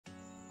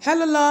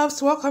Hello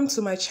loves, welcome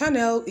to my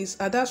channel. It's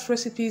Ada's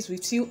Recipes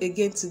with you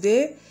again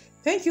today.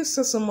 Thank you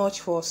so much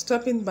for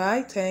stopping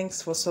by.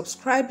 Thanks for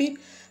subscribing.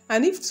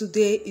 And if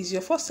today is your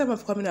first time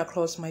of coming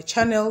across my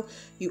channel,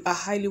 you are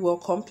highly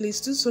welcome.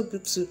 Please do so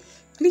good to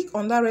click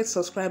on that red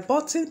subscribe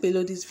button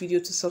below this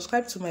video to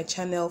subscribe to my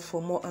channel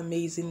for more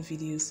amazing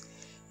videos.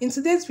 In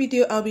today's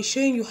video, I'll be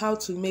showing you how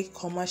to make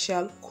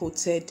commercial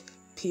coated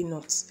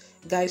peanuts.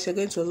 Guys, you're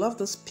going to love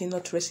this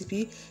peanut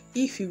recipe.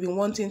 If you've been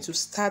wanting to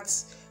start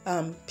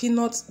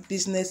peanut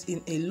business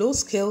in a low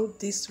scale,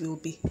 this will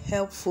be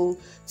helpful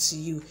to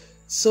you.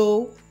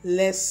 So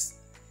let's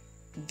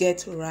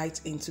get right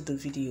into the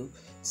video.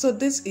 So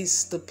this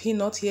is the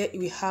peanut. Here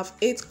we have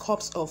 8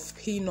 cups of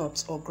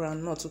peanuts or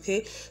groundnut.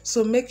 Okay,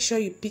 so make sure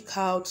you pick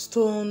out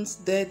stones,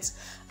 dirt,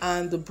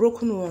 and the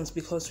broken ones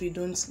because we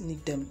don't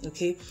need them.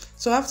 Okay,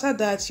 so after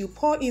that, you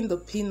pour in the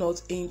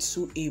peanut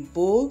into a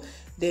bowl.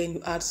 Then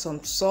you add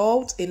some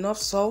salt, enough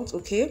salt.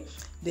 Okay,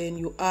 then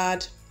you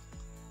add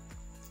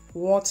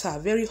water,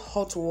 very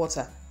hot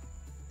water.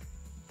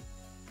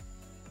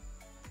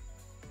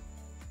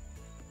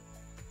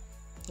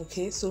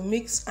 Okay, so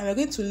mix, and we're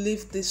going to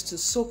leave this to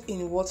soak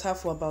in water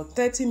for about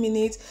 30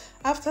 minutes.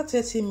 After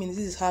 30 minutes,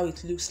 this is how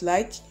it looks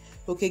like.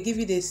 Okay, give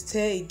it a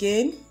stir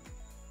again.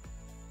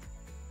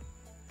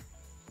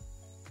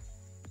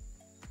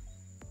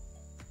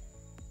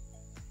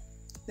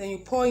 Then you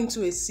pour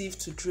into a sieve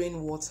to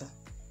drain water.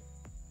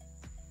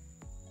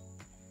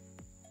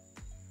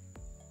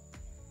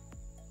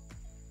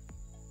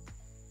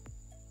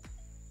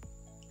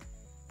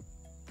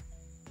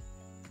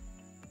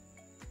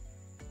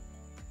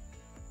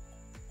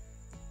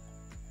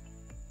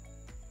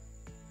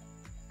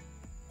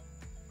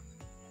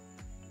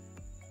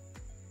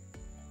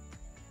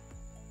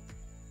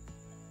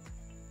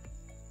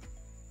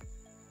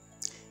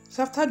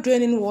 So after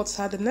draining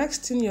water, the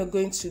next thing you're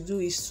going to do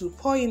is to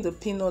pour in the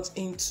peanut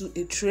into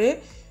a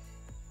tray,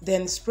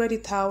 then spread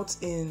it out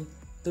in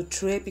the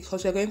tray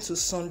because you're going to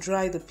sun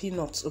dry the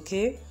peanuts.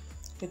 Okay,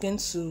 you're going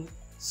to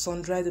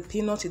sun dry the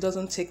peanut. It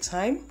doesn't take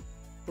time,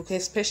 okay,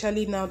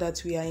 especially now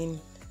that we are in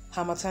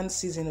Harmattan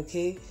season.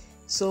 Okay,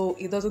 so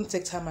it doesn't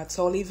take time at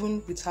all,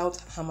 even without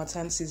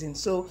Harmattan season.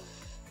 So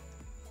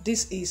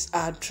this is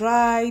our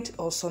dried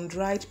or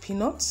sun-dried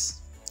peanuts.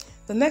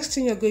 The next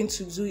thing you're going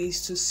to do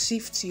is to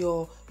sift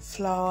your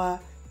flour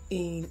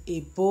in a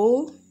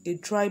bowl, a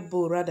dry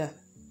bowl rather.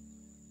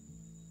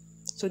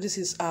 So this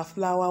is our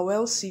flour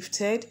well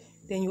sifted.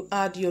 Then you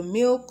add your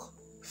milk,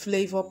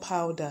 flavor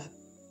powder.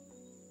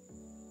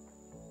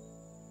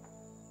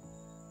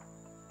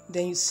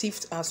 Then you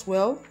sift as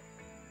well.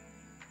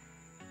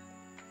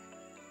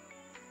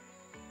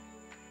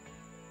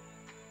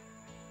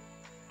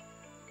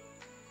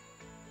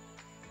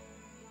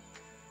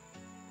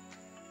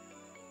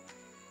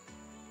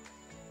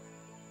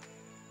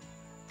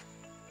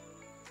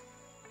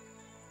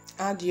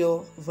 Add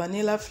your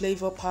vanilla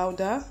flavor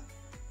powder,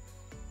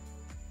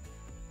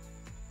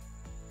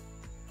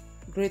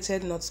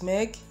 grated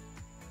nutmeg,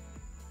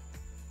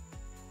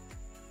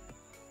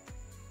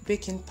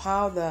 baking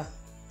powder.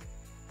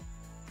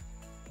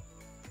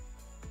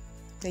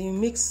 Then you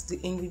mix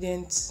the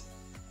ingredients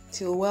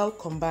till well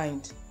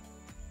combined.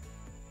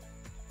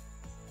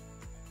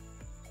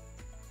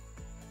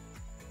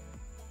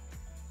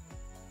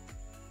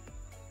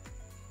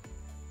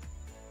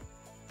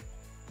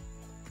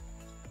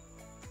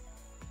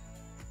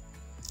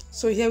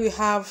 So here we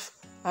have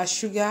our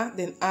sugar,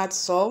 then add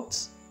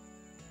salt,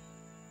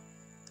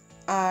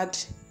 add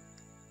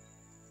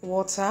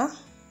water,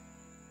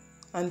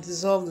 and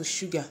dissolve the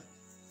sugar.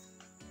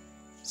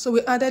 So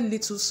we added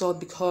little salt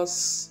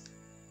because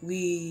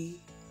we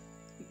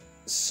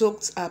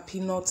soaked our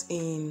peanuts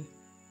in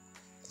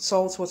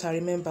salt water,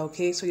 remember,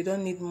 okay? So you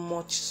don't need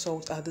much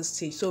salt at this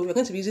stage. So we're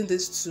going to be using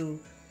this to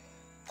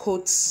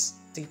coat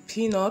the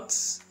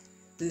peanuts,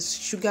 this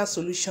sugar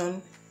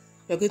solution.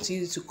 You're going to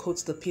use it to coat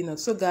the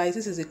peanuts. So guys,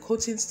 this is a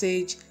coating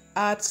stage.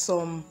 Add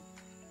some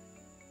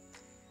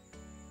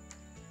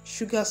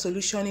sugar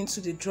solution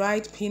into the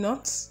dried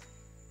peanuts.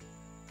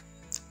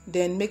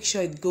 Then make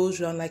sure it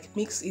goes around, like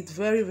mix it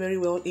very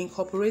well.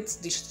 Incorporate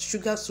the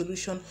sugar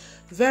solution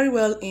very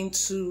well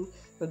into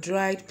the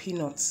dried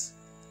peanuts.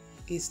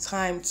 It's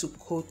time to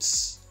coat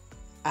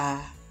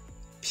our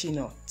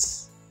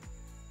peanuts.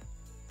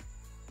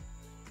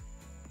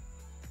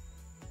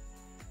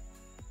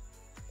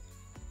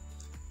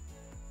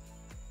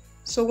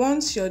 So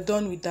once you're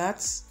done with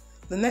that,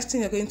 the next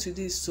thing you're going to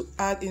do is to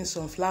add in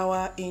some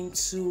flour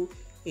into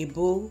a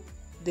bowl,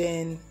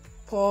 then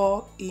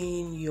pour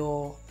in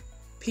your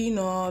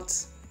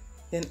peanuts,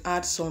 then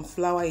add some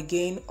flour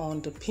again on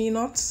the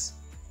peanuts.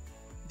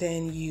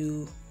 Then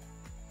you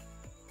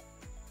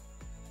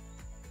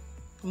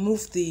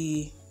move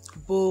the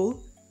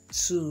bowl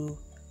to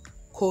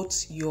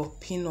coat your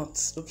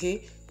peanuts.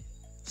 Okay,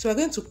 so we're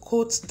going to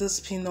coat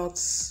these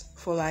peanuts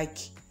for like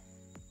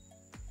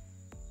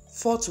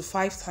 4 to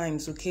 5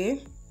 times.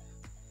 Okay,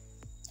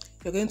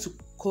 you're going to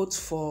coat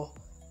for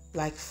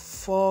like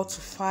 4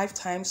 to 5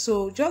 times.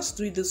 So just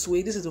do it this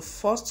way. This is the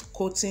first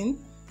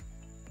coating.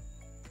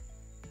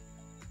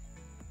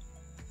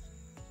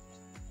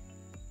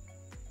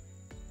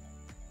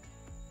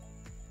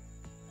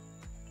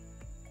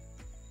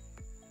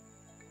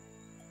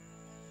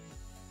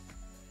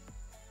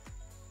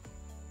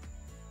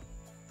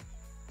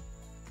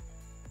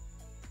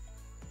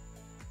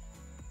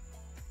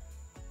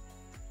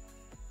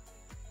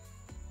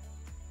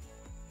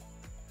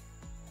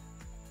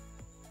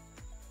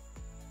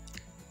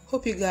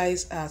 Hope you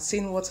guys are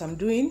seeing what I'm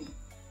doing.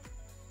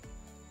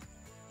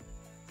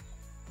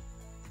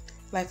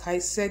 Like I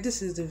said,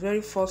 this is the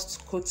very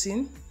first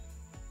coating.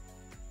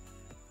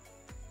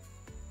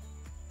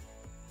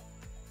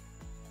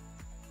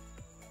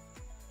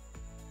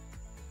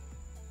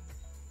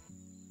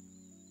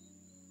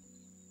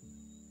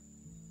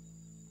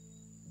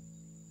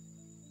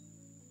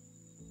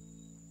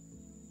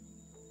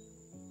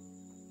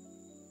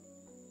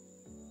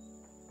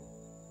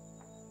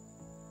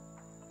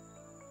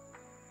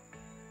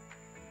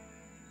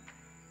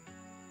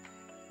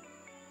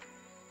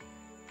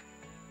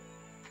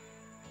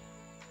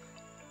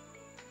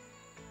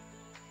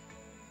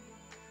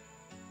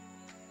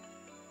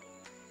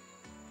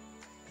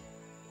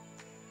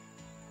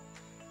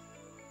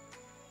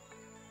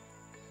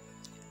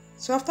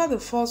 So after the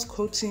first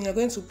coating, you're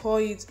going to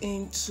pour it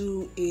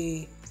into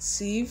a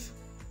sieve,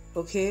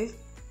 okay,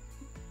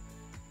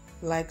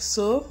 like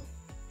so.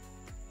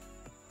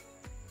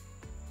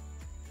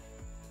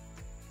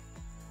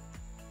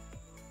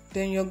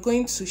 Then you're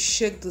going to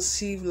shake the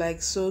sieve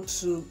like so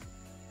to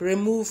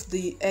remove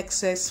the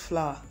excess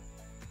flour.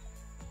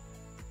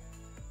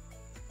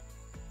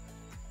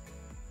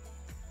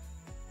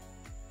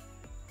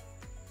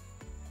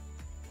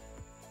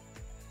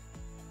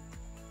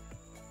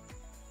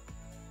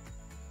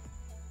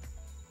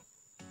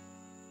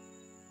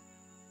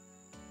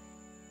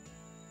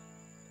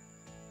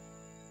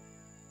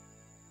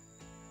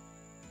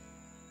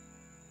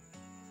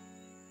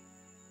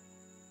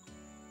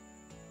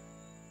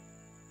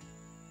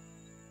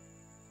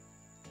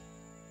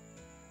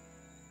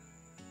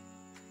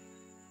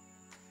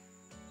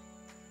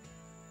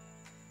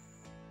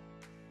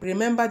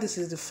 Remember, this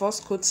is the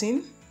first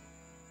coating.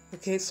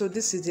 Okay, so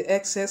this is the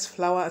excess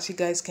flour, as you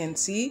guys can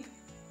see.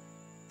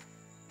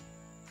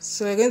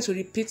 So you're going to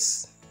repeat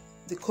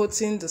the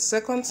coating the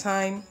second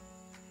time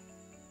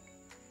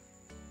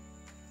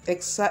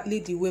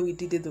exactly the way we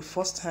did it the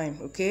first time.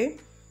 Okay,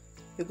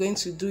 you're going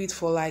to do it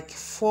for like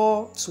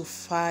 4 to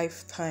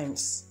 5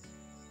 times.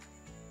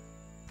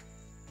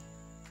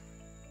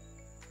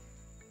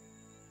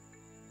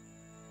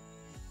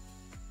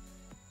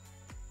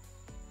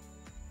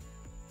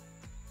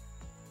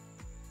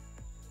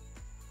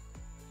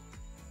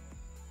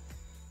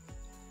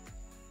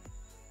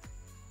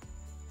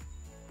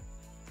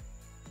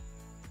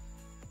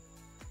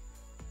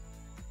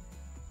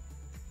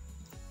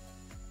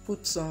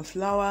 Put some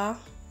flour,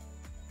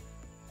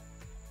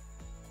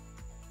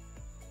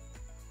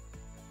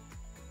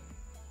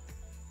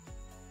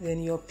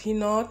 then your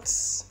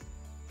peanuts,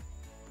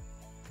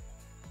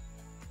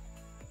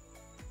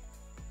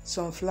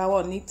 some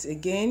flour on it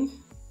again.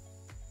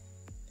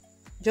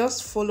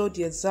 Just follow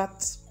the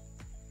exact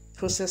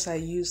process I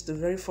used the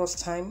very first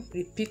time.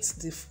 Repeat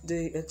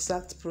the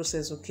exact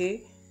process,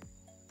 okay,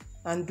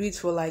 and do it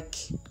for like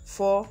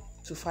 4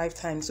 to 5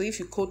 times. So if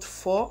you coat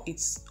 4,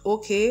 it's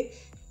okay.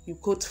 You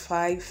coat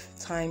 5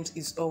 times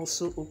is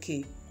also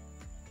okay,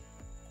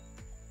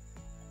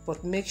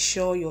 but make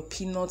sure your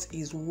peanut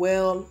is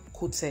well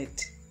coated,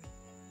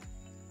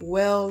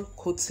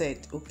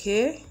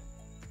 okay.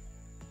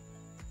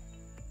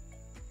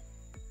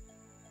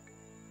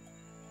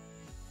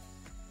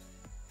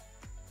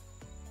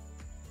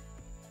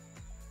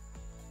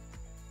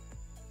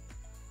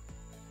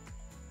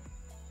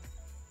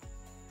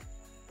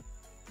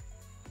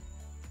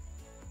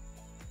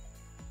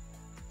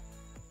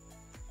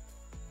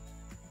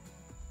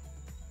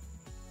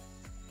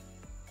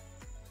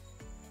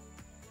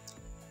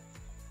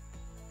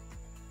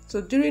 So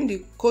during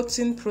the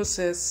coating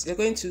process, you're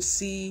going to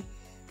see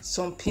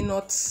some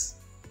peanuts,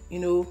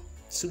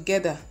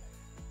 together.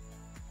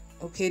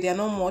 Okay, they are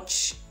not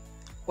much.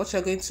 What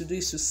you're going to do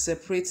is to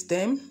separate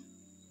them.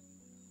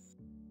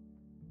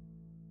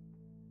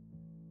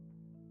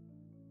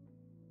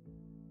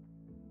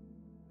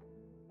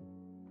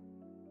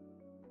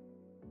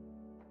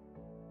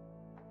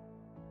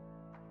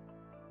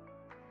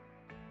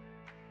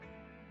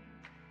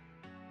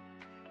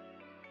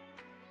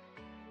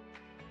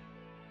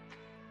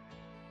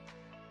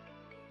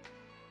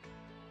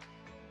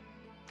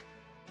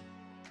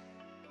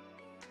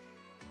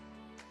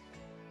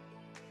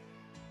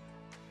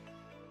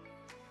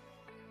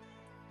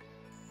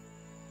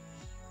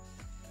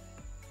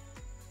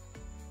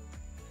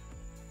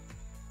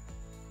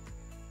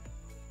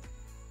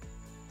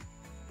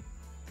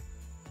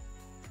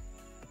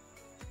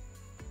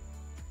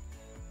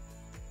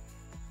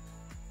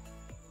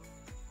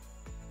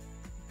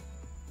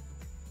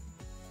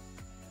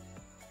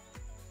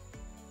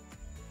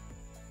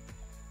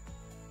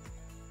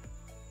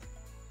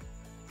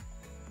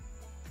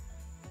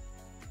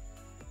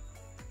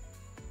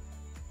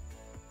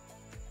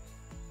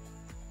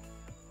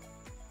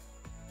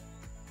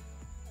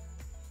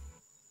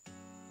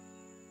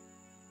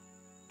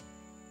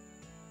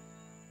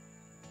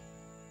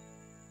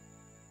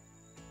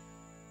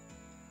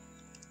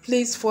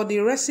 Please, for the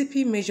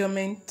recipe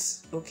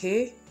measurement,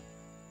 okay,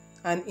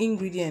 and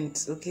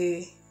ingredients,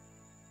 okay,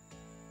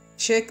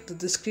 check the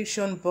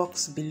description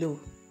box below.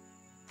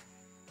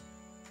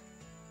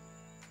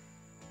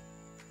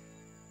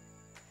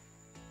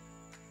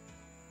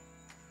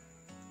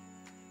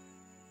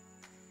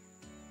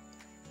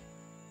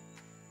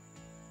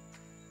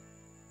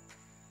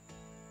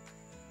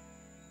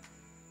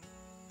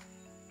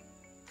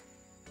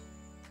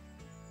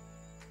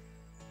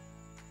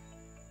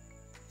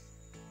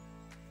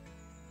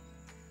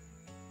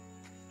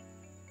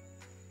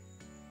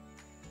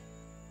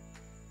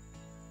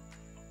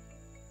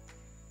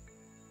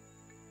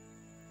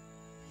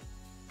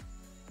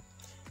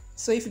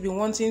 So if you've been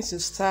wanting to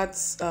start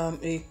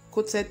a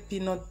coated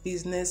peanut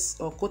business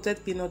or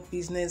coated peanut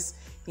business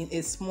in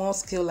a small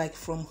scale, like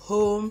from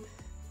home,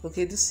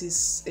 okay, this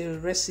is a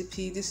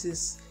recipe, this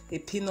is a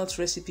peanut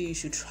recipe you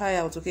should try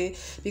out, okay,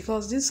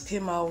 because this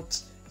came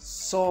out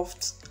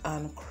soft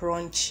and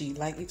crunchy,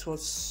 like it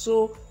was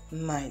so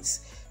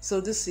nice.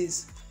 So this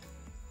is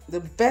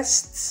the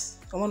best,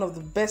 one of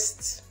the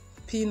best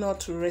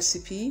peanut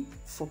recipe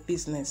for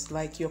business.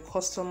 Like your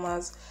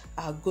customers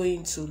are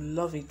going to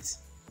love it.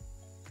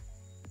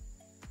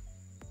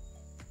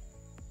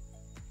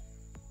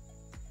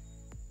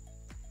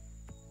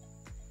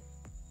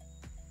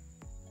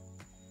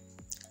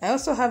 I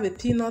also have a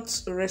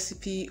peanut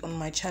recipe on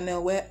my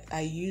channel where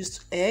I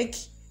used egg,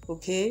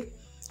 okay,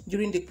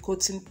 during the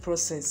coating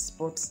process,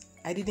 but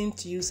I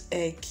didn't use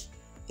egg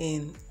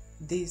in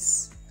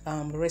this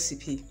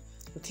recipe,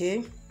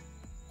 okay.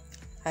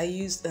 I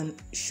used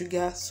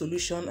sugar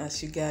solution,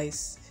 as you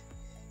guys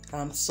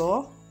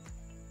saw,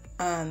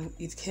 and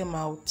it came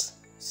out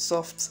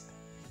soft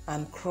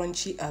and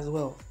crunchy as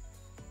well.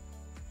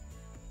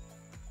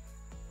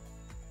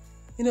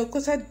 You know,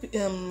 coated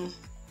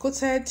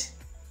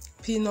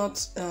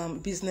peanut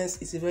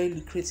business is a very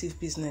lucrative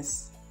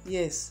business.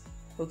 Yes,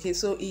 okay,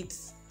 so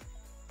it's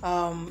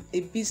a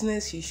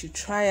business you should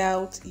try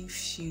out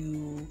if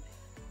you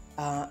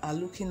are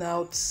looking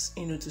out,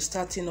 you know, to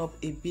starting up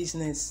a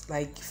business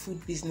like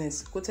food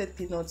business. Coated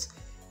peanuts,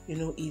 you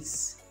know,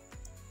 it's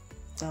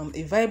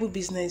a viable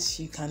business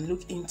you can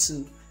look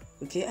into,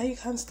 okay, and you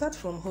can start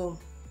from home.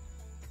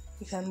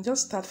 You can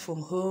just start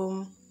from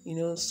home, you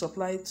know,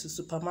 supply to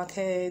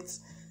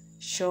supermarkets,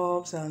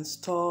 shops and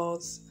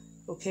stores,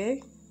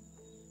 okay.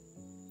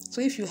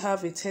 So if you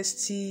have a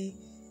tasty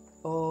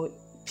or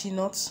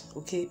peanuts,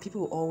 okay,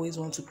 people will always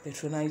want to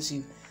patronize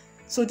you.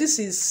 So this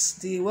is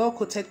the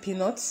well-coated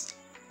peanuts.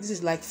 This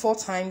is like 4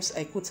 times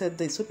I coated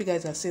this. Hope you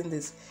guys are seeing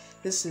this.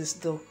 This is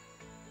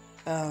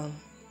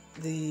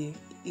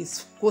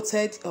it's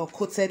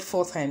coated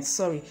 4 times.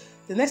 Sorry.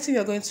 The next thing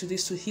you're going to do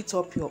is to heat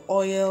up your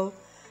oil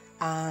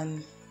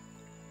and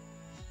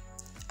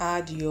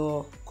add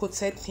your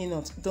coated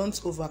peanut. Don't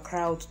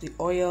overcrowd the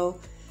oil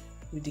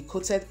with the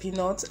coated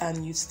peanut,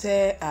 and you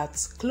stir at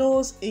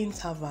close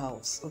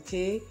intervals,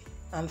 okay,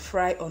 and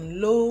fry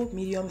on low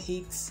medium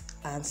heat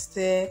and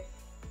stir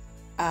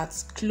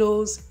at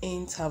close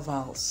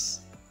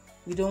intervals.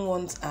 We don't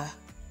want our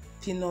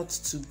peanut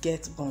to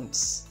get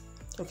burnt.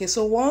 Okay,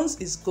 so once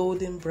it's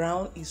golden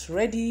brown, it's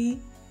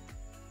ready.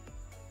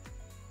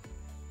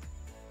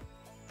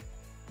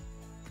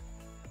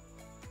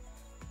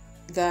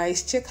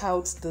 Guys, check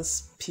out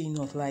this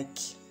peanut. Like,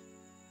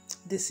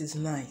 this is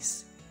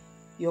nice.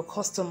 Your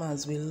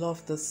customers will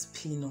love this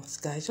peanut.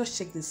 Guys, just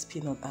check this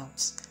peanut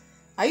out.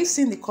 Are you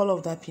seeing the color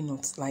of that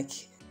peanut? Like,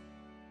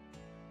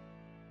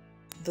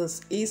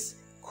 this is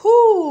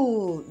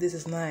cool. This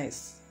is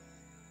nice.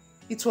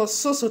 It was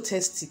so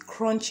tasty,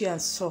 crunchy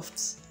and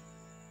soft.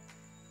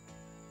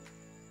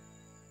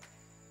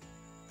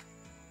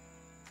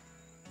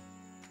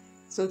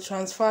 So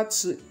transfer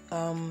to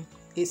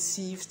a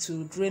sieve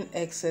to drain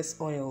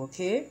excess oil,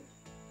 okay.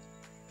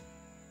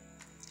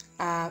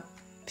 Our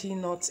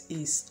peanut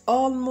is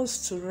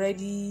almost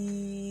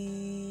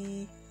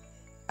ready.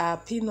 Our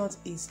peanut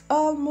is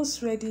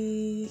almost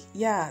ready.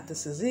 Yeah,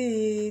 this is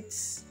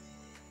it.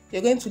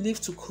 You're going to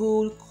leave to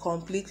cool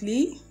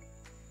completely.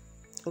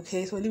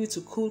 Okay, so leave it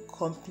to cool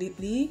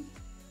completely.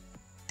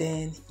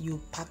 Then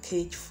you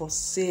package for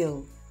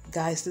sale.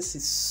 Guys, this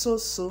is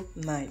so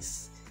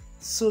nice.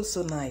 So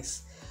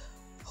nice.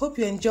 Hope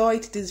you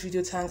enjoyed this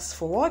video. Thanks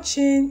for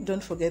watching.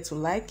 Don't forget to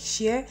like,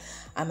 share,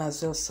 and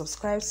as well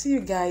subscribe. See you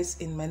guys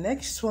in my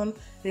next one.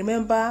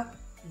 Remember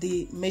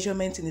the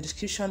measurement in the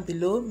description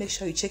below. Make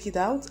sure you check it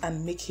out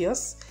and make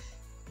yours.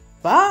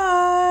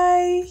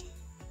 Bye.